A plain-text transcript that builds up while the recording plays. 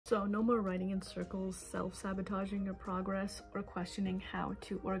So no more writing in circles, self-sabotaging your progress, or questioning how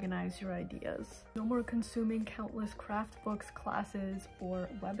to organize your ideas. No more consuming countless craft books, classes, or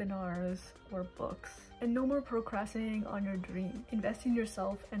webinars, or books. And no more procrastinating on your dream. Invest in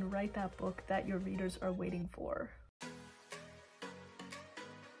yourself and write that book that your readers are waiting for.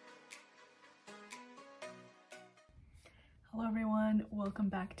 Hello everyone, welcome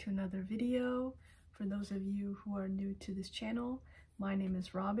back to another video. For those of you who are new to this channel, my name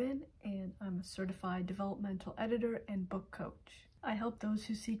is Robin and I'm a certified developmental editor and book coach. I help those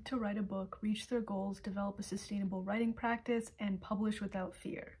who seek to write a book reach their goals, develop a sustainable writing practice, and publish without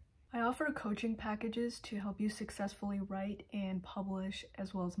fear. I offer coaching packages to help you successfully write and publish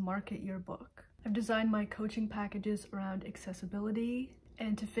as well as market your book. I've designed my coaching packages around accessibility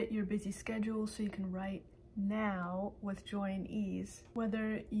and to fit your busy schedule so you can write now with joy and ease.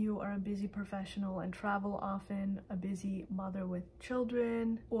 Whether you are a busy professional and travel often, a busy mother with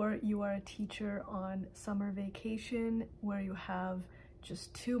children, or you are a teacher on summer vacation where you have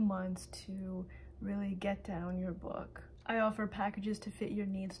just 2 months to really get down your book. I offer packages to fit your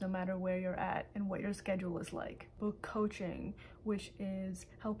needs no matter where you're at and what your schedule is like. Book coaching, which is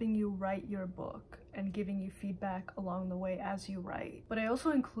helping you write your book and giving you feedback along the way as you write. But I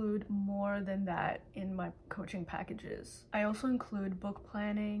also include more than that in my coaching packages. I also include book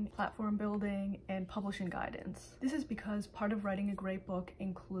planning, platform building, and publishing guidance. This is because part of writing a great book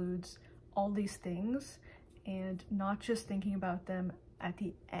includes all these things and not just thinking about them at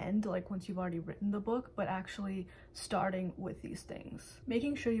the end, like once you've already written the book, but actually starting with these things.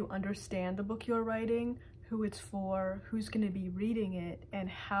 Making sure you understand the book you're writing, who it's for, who's going to be reading it, and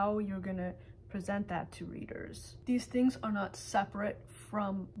how you're going to present that to readers. These things are not separate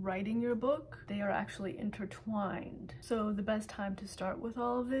from writing your book, they are actually intertwined. So the best time to start with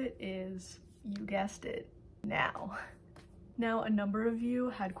all of it is, you guessed it, now. Now, a number of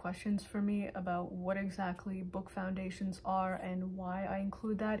you had questions for me about what exactly book foundations are and why I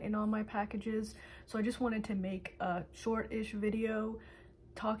include that in all my packages. So I just wanted to make a short-ish video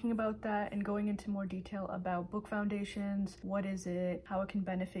talking about that and going into more detail about book foundations, what is it, how it can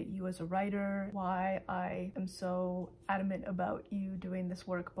benefit you as a writer, why I am so adamant about you doing this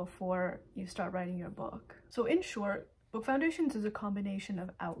work before you start writing your book. So in short, book foundations is a combination of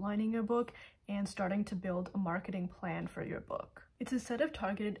outlining your book and starting to build a marketing plan for your book. It's a set of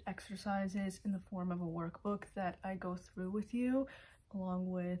targeted exercises in the form of a workbook that I go through with you, along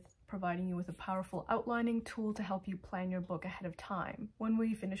with providing you with a powerful outlining tool to help you plan your book ahead of time. When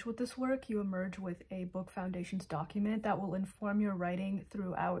we finish with this work, you emerge with a book foundations document that will inform your writing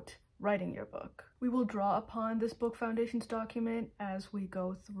throughout writing your book. We will draw upon this book foundations document as we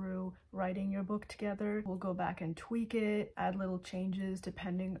go through writing your book together. We'll go back and tweak it, add little changes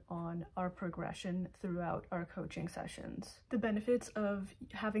depending on our progression throughout our coaching sessions. The benefits of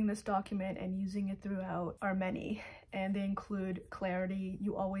having this document and using it throughout are many, and they include clarity.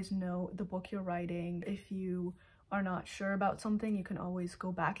 You always know the book you're writing. If you are not sure about something, you can always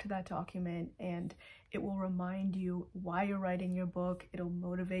go back to that document and it will remind you why you're writing your book. It'll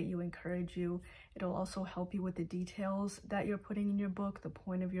motivate you, encourage you. It'll also help you with the details that you're putting in your book, the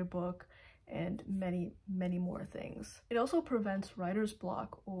point of your book, and many, many more things. It also prevents writer's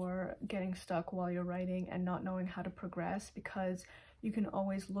block or getting stuck while you're writing and not knowing how to progress, because you can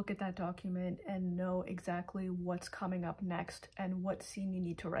always look at that document and know exactly what's coming up next and what scene you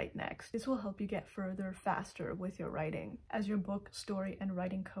need to write next. This will help you get further faster with your writing. As your book, story, and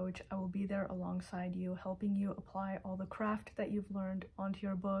writing coach, I will be there alongside you, helping you apply all the craft that you've learned onto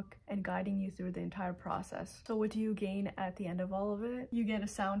your book and guiding you through the entire process. So what do you gain at the end of all of it? You get a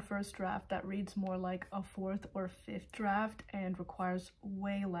sound first draft that reads more like a 4th or 5th draft and requires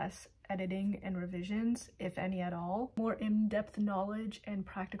way less editing and revisions, if any at all. More in-depth knowledge and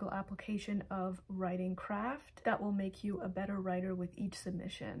practical application of writing craft that will make you a better writer with each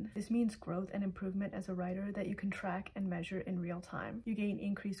submission. This means growth and improvement as a writer that you can track and measure in real time. You gain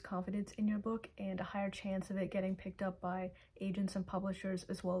increased confidence in your book and a higher chance of it getting picked up by agents and publishers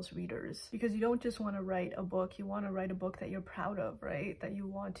as well as readers. Because you don't just want to write a book, you want to write a book that you're proud of, right? That you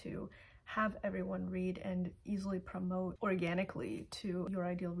want to have everyone read and easily promote organically to your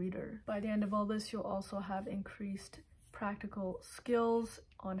ideal reader. By the end of all this, you'll also have increased practical skills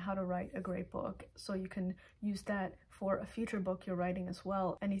on how to write a great book, so you can use that for a future book you're writing as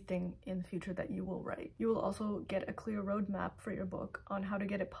well, anything in the future that you will write. You will also get a clear roadmap for your book on how to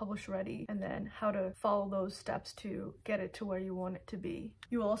get it published ready and then how to follow those steps to get it to where you want it to be.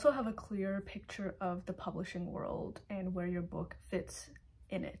 You will also have a clear picture of the publishing world and where your book fits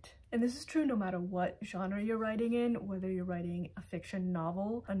in it. And this is true no matter what genre you're writing in, whether you're writing a fiction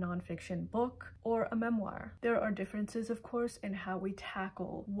novel, a nonfiction book, or a memoir. There are differences, of course, in how we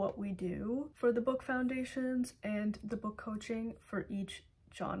tackle what we do for the book foundations and the book coaching for each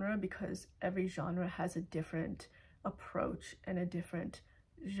genre, because every genre has a different approach and a different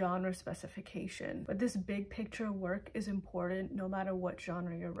genre specification. But this big picture work is important no matter what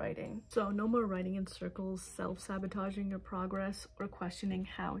genre you're writing. So no more writing in circles, self-sabotaging your progress, or questioning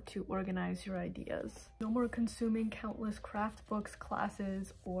how to organize your ideas. No more consuming countless craft books,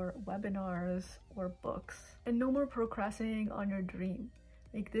 classes, or webinars, or books. And no more procrastinating on your dream.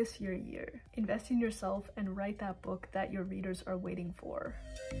 Make this your year. Invest in yourself and write that book that your readers are waiting for.